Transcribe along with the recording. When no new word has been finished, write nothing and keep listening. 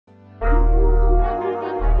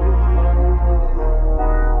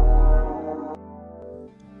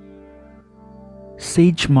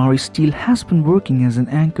Sage Marie Steele has been working as an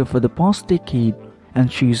anchor for the past decade, and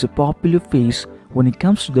she is a popular face when it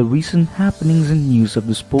comes to the recent happenings and news of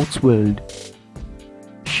the sports world.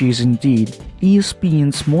 She is indeed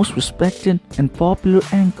ESPN's most respected and popular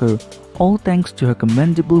anchor, all thanks to her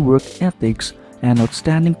commendable work ethics and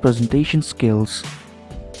outstanding presentation skills.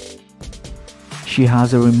 She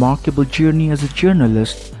has a remarkable journey as a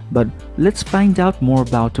journalist, but let's find out more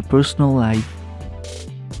about her personal life.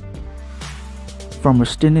 From her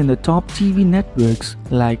stint in the top TV networks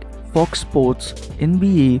like Fox Sports,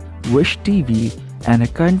 NBA, Wish TV, and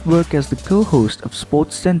her current work as the co-host of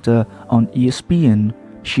Sports Center on ESPN,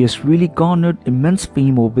 she has really garnered immense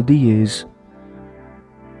fame over the years.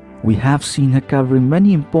 We have seen her covering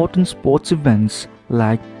many important sports events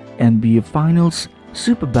like NBA Finals,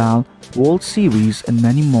 Super Bowl, World Series, and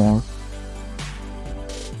many more.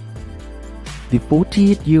 The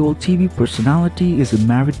 48-year-old TV personality is a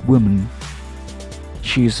married woman.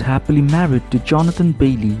 She is happily married to Jonathan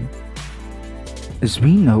Bailey. As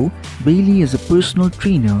we know, Bailey is a personal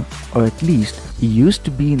trainer, or at least he used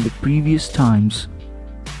to be in the previous times.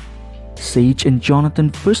 Sage and Jonathan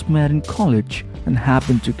first met in college and have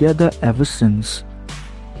been together ever since.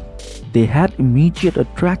 They had immediate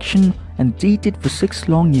attraction and dated for 6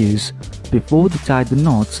 long years before they tied the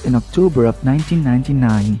knots in October of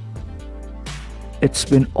 1999. It's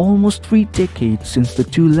been almost 3 decades since the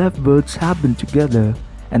two lovebirds have been together,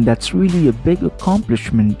 and that's really a big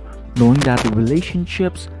accomplishment, knowing that the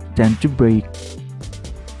relationships tend to break.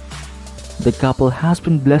 The couple has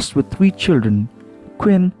been blessed with 3 children,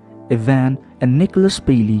 Quinn, Evan, and Nicholas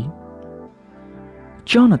Bailey.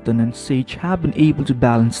 Jonathan and Sage have been able to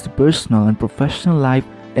balance the personal and professional life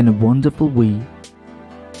in a wonderful way.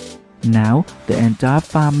 Now, the entire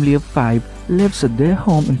family of 5 lives at their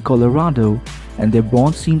home in Colorado, and their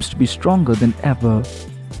bond seems to be stronger than ever.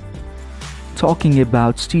 Talking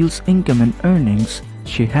about Steele's income and earnings,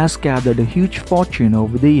 she has gathered a huge fortune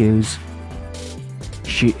over the years.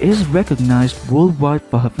 She is recognized worldwide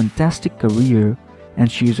for her fantastic career, and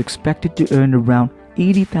she is expected to earn around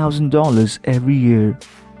 $80,000 every year.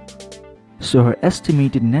 So her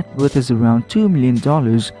estimated net worth is around $2 million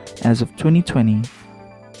as of 2020.